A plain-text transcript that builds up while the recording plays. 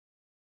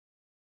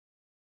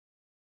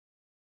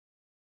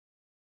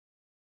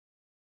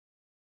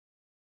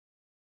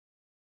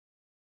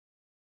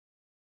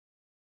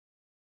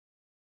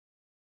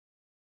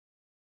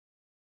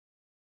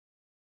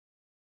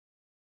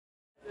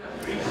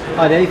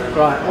Hi Dave,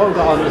 right, what we've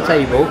got on the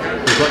table,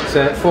 we've got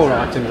 4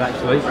 items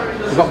actually.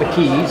 We've got the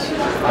keys,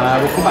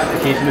 we'll come back to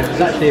the keys, and there's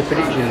actually a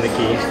prediction of the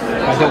keys.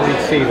 I don't want you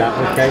to see that,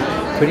 okay?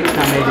 Prediction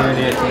I made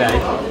earlier today.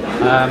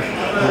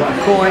 We've got a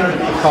coin,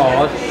 a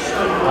card,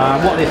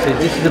 what this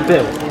is a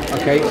bill,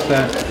 okay? It's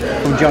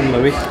from John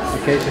Lewis,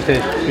 okay? It's just to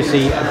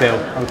receive a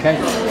bill,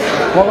 okay?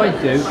 What I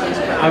do,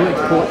 I want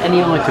to put any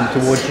item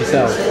towards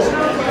yourself.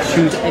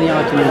 Choose any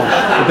item you want,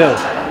 the bill.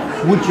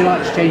 Would you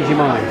like to change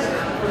your mind?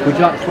 Would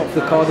you like to swap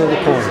the card or the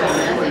coin?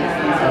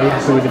 Are you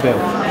happy with the bill?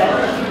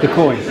 The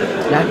coin.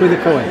 You're happy with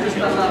the coin?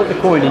 Put the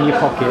coin in your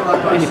pocket,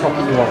 any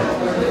pocket you want.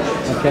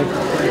 Okay?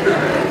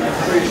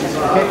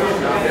 Okay?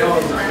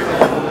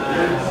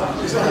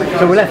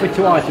 So we're left with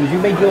 2 items. You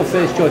made your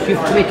first choice. You've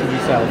committed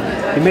yourself.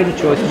 You made a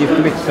choice and you've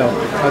committed yourself.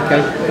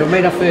 Okay? So we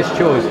made our first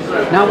choice.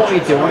 Now what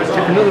we do, I want to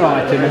take another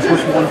item and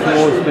push one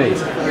towards me.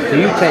 So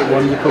you take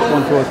one and you push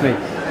one towards me.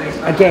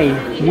 Again,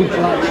 would you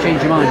like to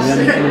change your mind with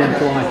any of them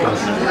 2 items?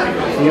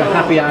 So you're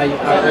happy I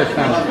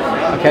found.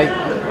 Okay?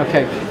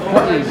 Okay.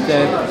 What is,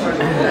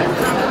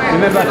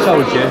 remember I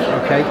told you,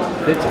 okay,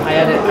 that I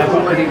had a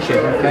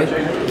prediction, okay?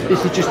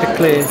 This is just a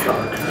clear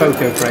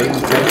photo frame,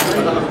 okay?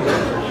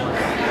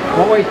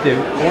 What I do,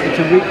 I want you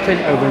to turn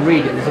it over and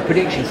read it. There's a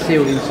prediction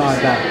sealed inside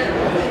that.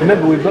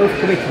 Remember, we both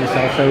committed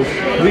ourselves, so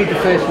read the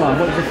first line.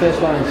 What does the first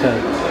line say?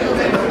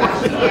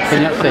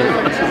 Can you not see it?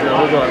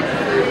 Hold on.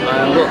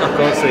 Look, I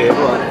can't see it.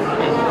 What?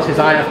 It says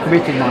I have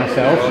committed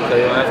myself.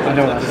 Okay, I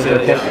know that's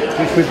okay.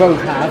 Which we both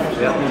have.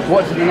 Yeah.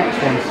 What does the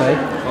next one say?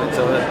 Can't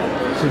tell it.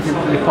 Something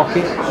in your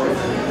pocket.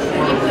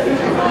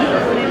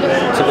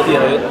 So,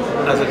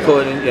 as a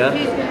coin, yeah?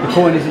 The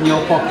coin is in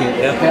your pocket.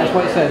 Yeah. Okay, that's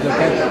what it says,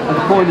 okay? And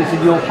the coin is in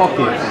your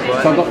pocket.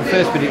 Right. So I've got the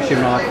first prediction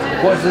right.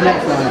 What does the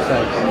next line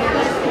say?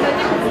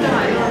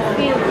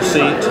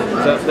 Receipt.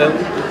 Is that them?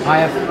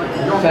 I have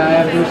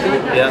the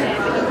receipt? Yeah.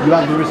 You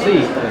have the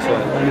receipt. That's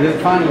right. And the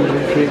final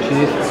prediction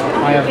is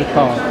I have the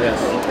card. Yes.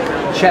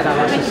 Check that,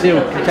 that's a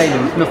sealed container.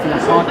 There's nothing, I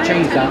can't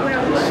change that.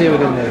 It's sealed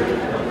in there.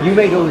 You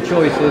made all the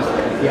choices.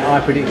 Yeah,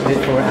 I predicted it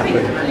before it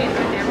happened.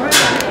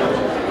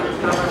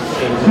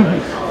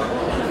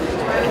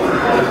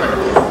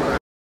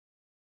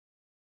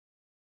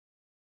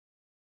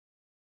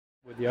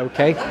 With you,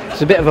 okay?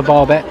 It's a bit of a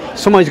bar bet.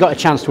 Someone's got a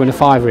chance to win a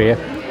 £5 here.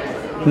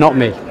 Not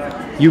me.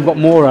 You've got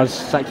more odds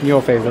stacked in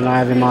your favour than I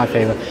have in my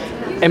favour.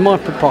 In my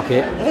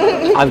pocket,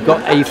 I've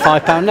got a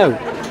 £5 note.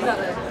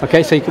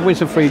 Okay, so you can win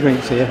some free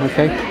drinks here,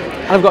 okay?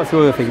 And I've got a few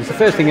other things. The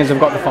first thing is I've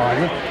got the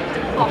 £5.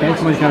 Okay,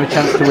 someone's going to have a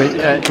chance to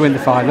win the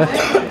 £5.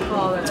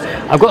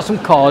 I've got some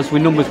cards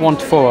with numbers 1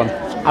 to 4 on.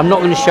 I'm not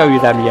going to show you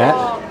them yet.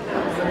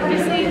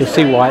 You'll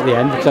see why at the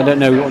end, because I don't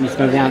know, you want to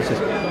know the answers.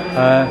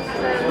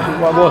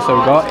 What I've also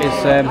got is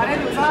 1,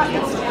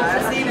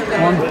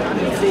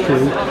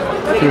 2,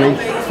 3,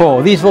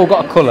 4. These have all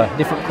got a colour,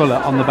 different colour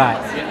on the back.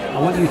 I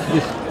want you to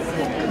just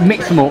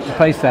mix them up,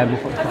 replace them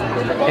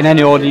in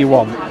any order you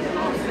want.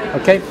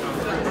 Okay?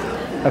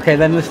 Okay,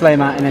 then let's lay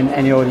them out in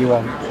any order you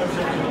want.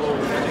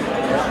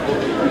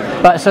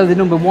 But so the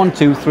number 1,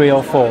 2, 3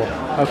 or 4.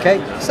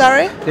 Okay?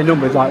 Sorry? The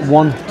numbers like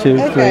 1, 2,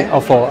 3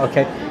 or 4.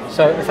 Okay.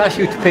 So if I ask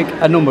you to pick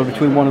a number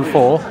between 1 and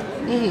 4,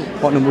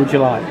 what number would you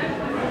like?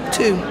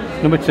 2.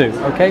 Number 2,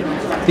 okay?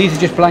 These are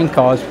just blank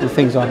cards with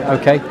things on,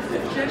 okay?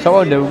 So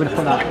what I'll do, we're going to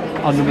put that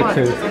on number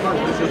 2.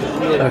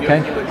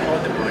 Okay?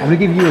 I'm going to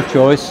give you a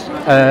choice.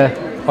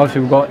 Obviously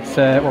we've got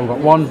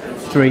 1,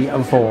 3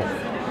 and 4. 4.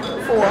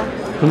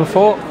 Number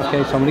 4?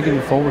 Okay, so I'm going to give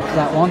you 4, which is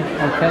that one,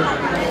 okay?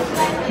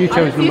 You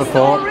chose number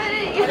 4.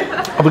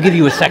 I will give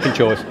you a second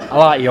choice. I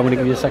like you, I'm going to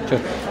give you a second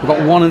choice. We've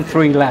got 1 and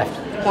 3 left.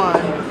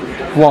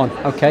 1,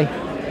 okay?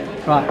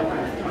 Right.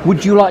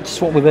 Would you like to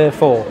swap with her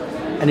for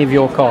any of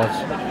your cards?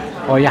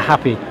 Or are you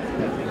happy?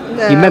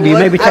 No, you may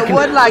be taking...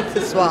 I would like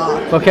to swap.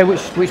 Okay,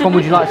 which one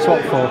would you like to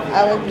swap for?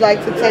 I would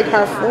like to take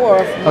her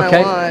 4 for my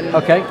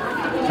 1. Okay,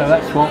 so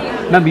that's what...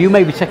 Remember, you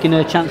may be taking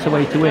her chance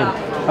away to win.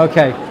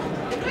 Okay,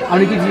 I'm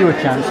going to give you a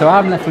chance, so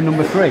I'm left with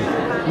number 3.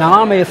 Now,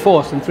 I may have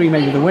forced and 3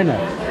 may be the winner.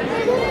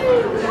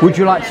 Would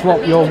you like to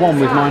swap your 1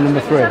 with my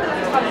number 3?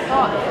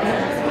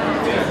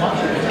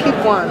 Keep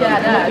 1.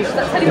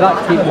 You'd like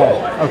to keep 1,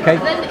 okay?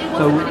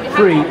 So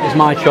 3 is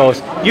my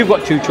choice. You've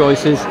got 2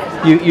 choices.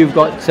 You've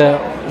got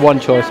 1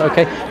 choice,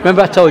 okay?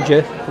 Remember I told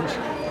you,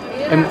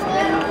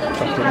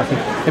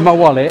 in my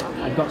wallet,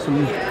 I've got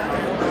some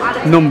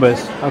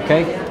numbers,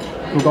 okay?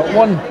 We've got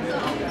 1,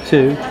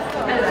 2,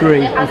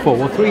 3 and 4.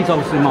 Well, 3's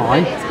obviously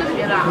mine,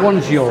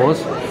 1's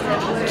yours,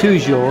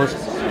 2's yours,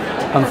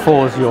 and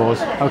 4's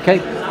yours, okay?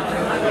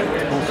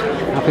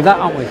 Happy with that,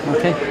 aren't we?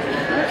 Okay?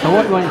 So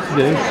what you want to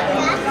do,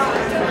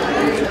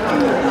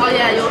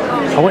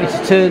 I want you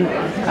to turn,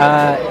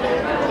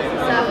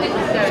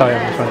 sorry,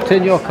 I'm just trying to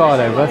turn your card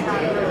over.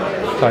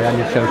 Sorry, I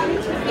need to show.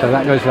 So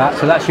that goes to that.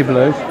 So that's your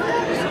blue.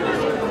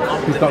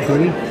 You've got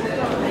green.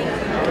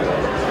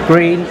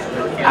 Green,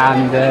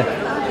 and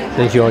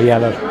there's your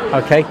yellow.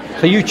 Okay.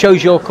 So you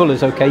chose your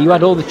colours. Okay. You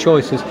had all the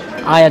choices.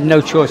 I had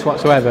no choice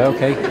whatsoever.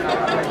 Okay.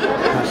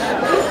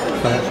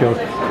 That's yours.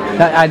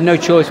 I had no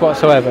choice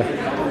whatsoever.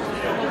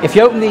 If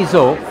you open these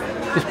up,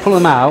 just pull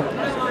them out.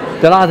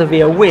 There'll either be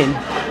a win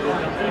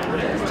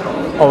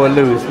or a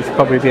lose, which will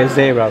probably be a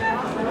 0.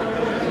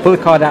 Pull the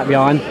card out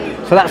behind.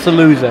 So that's a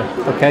loser,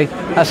 okay?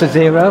 That's a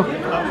 0.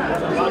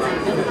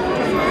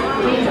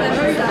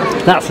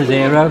 That's a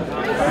 0.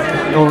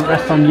 All the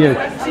rest on you.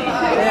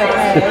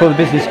 Just pull the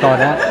business card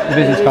out. The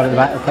business card at the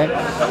back, okay?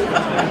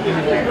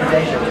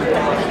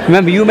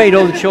 Remember, you made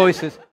all the choices.